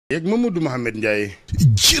yeeg Mouhamed Ndiaye.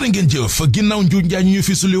 jërë ngeen jëf ginnaaw njuuj njaay ñu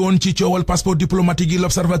fi suli woon ci coowal passeport diplomatique yi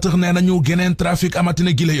l'observateur nee nañu geneen trafic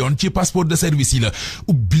amatina gi la yoon ci passeport de service yi la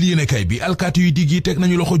ubbil yéene kay bi alkaati yu digg yi teg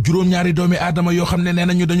nañu loxo juróom-ñaari doomi aadama yoo xam ne nee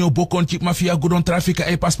nañu dañoo bokkoon ci mafia gu doon trafic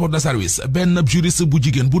ay passeport de service benn juriste bu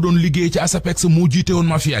jigéen bu doon liggéey ci ASAPEX moo jiite woon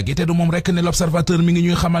mafia gi te du moom rekk ne l'observateur mi ngi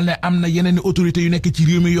ñuy xamal ne am na yeneen i autorités yu nekk ci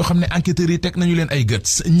réew mi yoo xam ne enquêteurs yi teg nañu leen ay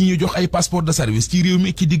gët ñi ñu jox ay passeport de service ci réew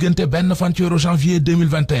mi ci diggante benn fan ci weeru janvier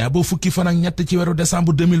 2021 ba fukki fan ak ñett ci weeru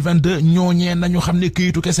décembre 2022 ñooñee nañu xam ne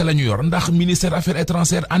këyitu kese la ñu yor ndax ministère affaires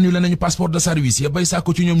étrangères annulé nañu passeport de service yi bay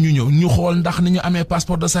sàkku ci ñoom ñu ñëw ñu xool ndax ni ñu amee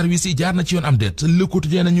passeport de service yi jaar na ci yoon am déet Le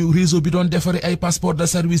Quotidien nañu réseau bi doon defari ay passeport de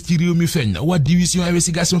service ci réew mi feeñ na waa division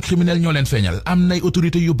investigation criminelle ñoo leen feeñal am nay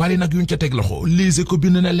autorité yu bari nag yuñ ca teg loxo Les Échos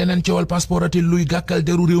bind na leneen coowal passeport ati luy gàkkal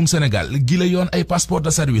deru réewum Sénégal gi la yoon ay passeport de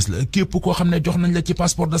service la képp koo xam ne jox nañ la ci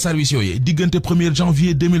passeport de service yooyu diggante 1er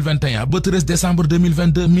janvier 2021 ba 13 décembre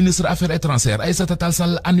 2022 ministre affaires étrangères Aïssata Tall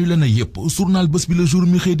Sall annulé na yépp journal Bës Bi Le Jour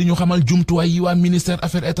mi xëy di ñu xamal jumtuwaay yi waa ministère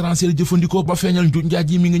affaires étrangères jëfandikoo ba feeñal njuuj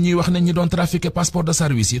njaaj yi mi ngi ñuy wax ne ñi doon trafiqué passeport de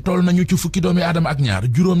service yi toll nañu ci fukki doomi aadama ak ñaar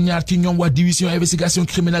juróom-ñaar ci ñoom waa division investigation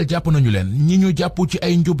criminelle jàpp nañu leen ñi ñu jàpp ci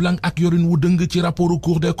ay njublang ak yorin wu dëng ci rapportu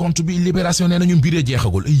Cour des comptes bi Libération nee nañu mbiree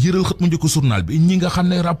jeexagul yëral xët mu njëkk journal bi ñi nga xam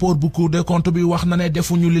ne rapport bu Cour des comptes bi wax na ne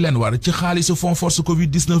defuñu li leen war ci xaalisu fonds force covid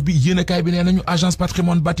 19 bi yéenekaay bi nee nañu agence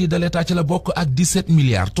patrimoine bâti de l'État ci la bokk ak 17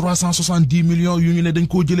 milliards 370 millions yu ñu ne dañ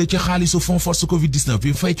koo jëlee ci xaalisu fonds force covid 19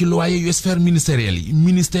 bi fay ci loyer yu sphère ministérielle yi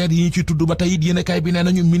ministère yi ñu ci tudd ba tey it yéenekaay bi nee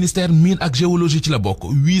nañu ministère mine ak géologie ci la bokk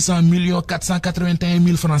 800 millions 481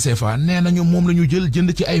 mille francs CFA nee nañu moom la ñu jël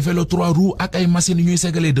jënd ci ay vélo 3 roues ak ay machines yu ñuy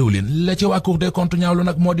ségalee dëwlin la ci waa Cour des comptes ñaawlu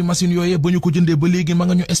nag moo di machines yooyee ba ñu ko jëndee ba léegi ma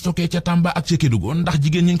nga ñu stocké ca Tamba ak ca Kédougou ndax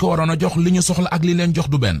jigéen ñi ñu ko waroon a jox li ñu soxla ak li leen jox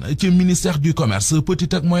du benn ci ministère du commerce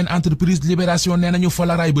petite ak moyenne entreprise Libération nee nañu fa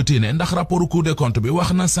la raay ba téene ndax rapport Cour des comptes bi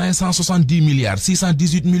wax na 570 milliards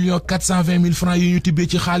 618 millions 420 mille francs yi ñu tibbee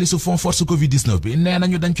ci xaalisu fonds force covid 19 bi nee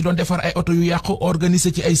nañu dañ ci doon defar ay oto yu yàqu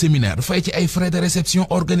organiser ci ay séminaire fay ci ay frais de réception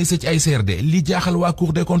organiser ci ay CRD li jaaxal waa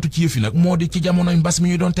Cour des comptes ci yëf yi nag moo di ci jamonoy mbas mi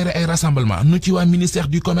ñu doon tere ay rassemblement nu ci waa ministère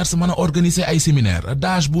du commerce mën a organiser ay séminaire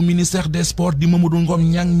DAGE bu ministère des sports di Mamadou Ngom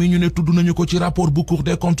Niang mi ñu ne tudd nañu ko ci rapport bu Cour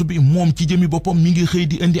des comptes bi moom ci jëmi boppam mi ngi xëy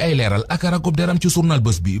di indi ay leeral ak ragob deram ci journal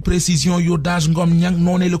Bës Bi précision yu DAGE Ngom Niang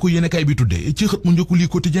noonee la ko yéenekaay bi tuddee ci xët mu njëkku li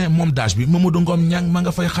quotidien moom DAGE bi Mamadou Ngom Niang ma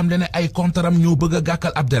nga fay xamle ne ay comptaram ñoo bëgg a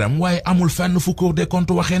gàkkal ab deram waaye amul fenn fu Cour des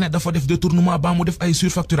comptes waxee ne dafa def détournement ba mu def ay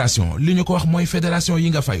surfacturation li ñu ko wax mooy fédération yi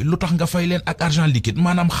nga fay lu tax nga fay leen ak argent liquide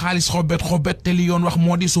maanaam xaalis xobet te li yoon wax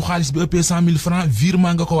moo di su xaalis bi ëppee 100 000 francs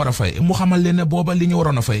virement nga ko war a fay mu xamal leen ne booba li ñu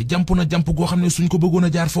waroon a fay jàmp na jàmp goo xam ne suñ ko bëggoon a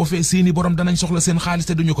jaar foofee seeni borom danañ soxla seen xaalis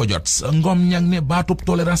te duñu ko jot Ngom Niang ne baatub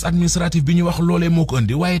tolérance administrative bi ñu wax loolee moo ko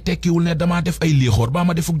indi waaye tekkiwul ne damaa def ay liixoor ba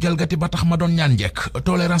ma defuk jalgati ba tax ma doon ñaan njekk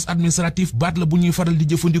tolérance administrative baat la bu ñuy faral di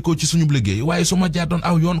jëfandikoo ci suñu liggéey waaye su ma jaar doon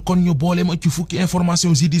aw yoon kon ñu boole ma ci fukki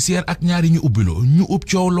information judiciaire ak ñaari ñu ubbiloo ñu ub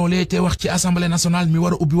coow loolee te wax ci assemblée nationale mi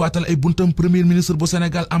war a ubbi waatal ay buntam premier ministre bu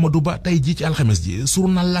Sénégal Amadou Ba tey ji ci alxames ji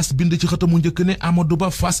journal L'As bind ci xëtamu njëkk ne Amadou Ba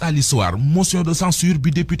face à l'histoire motion de censure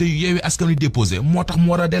bi député yu Yewwi Askan Wi déposé moo tax mu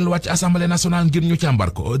war a delluwaat ci assemblée nationale ngir ñu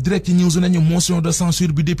càmbar ko direct ci news nañu motion de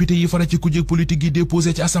censure bi député yi fara ci kujje politique yi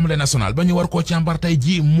déposé ci assemblée nationale ba ñu war koo càmbar tey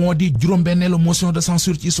ji moo di juróom-benneelu motion de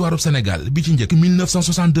censure ci histoire du Sénégal bi ci njëkk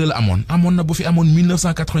 1962 la amoon na bu fi amoon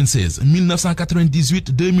 1996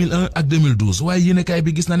 1998 2001 ak 2012 waaye yéenekaay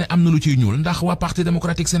bi gis na ne am na lu ciy ñuul ndax waa parti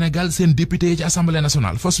démocratique Sénégal seen député yi ci assemblée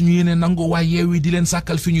nationale fa suñu yéene nangu waa Yewwi di leen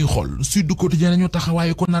sàkkal fi ñuy xool Sud Quotidien nañu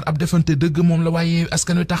taxawaayu ko nar ab defante dëgg moom la waa Yewwi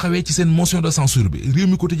Askan Wi taxawee ci seen motion de censure bi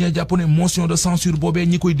Rewmi Quotidien jàpp ne motion de censure boobee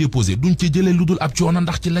ñi koy déposé duñ ci jëlee lu dul ab coono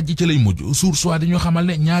ndax ci lajj ci lay mujj Source A dañu xamal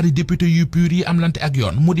ne ñaari député yu pur yi am lante ak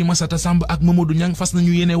yoon mu di Massata Samb ak Mamadou Niang fas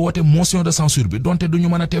nañu yéene woote motion de censure bi donte duñu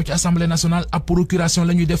mën a teew ci assemblée nationale ab procuration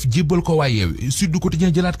la ñuy def jébbal ko waa Yewwi Sud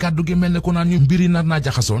Quotidien jëlaat kàddu gi mel ne ko naan ñu mbiri nar naa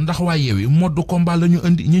jaxasoo ndax waa Yewwi mode combat la ñu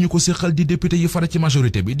indi ñi ñu ko séqal di député yi fara ci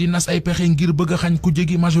majorité bi di nas ay pexe ngir bëgg a xañ ku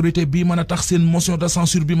jégi majorité bi mën a tax seen motion de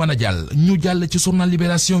censure bi mën a jàll ñu jàll ci journal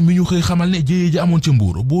Libération mi ñu xëy xamal ne jéyee ji amoon ci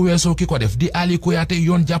Mbuur bu weesoo ki ko def di Ali Kouyaté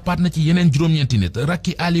yoon jàppaat na ci yeneen juróom-ñeenti nit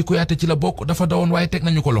rakki Ali Kouyaté ci la bokk dafa dawoon waaye teg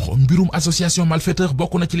nañu ko loxo mbirum association malfaiteur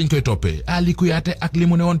bokk na ci liñ koy toppee Ali Kouyaté ak li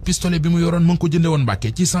mu ne woon pistolet bi mu yoroon mu ngi ko jënde woon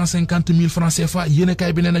Mbàkke ci 150 000 francs CFA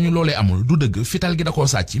yéenekaay bi ne nañu loolee amul du dëgg fital gi da koo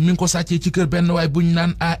sàcc mi ngi ko sàccee ci kër benn waay buñ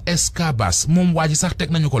naan ASK Bass moom waa ji sax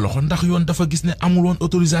teg nañu ko loxo ndax yoon dafa gis ne amul woon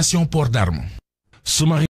autorisation port d'arme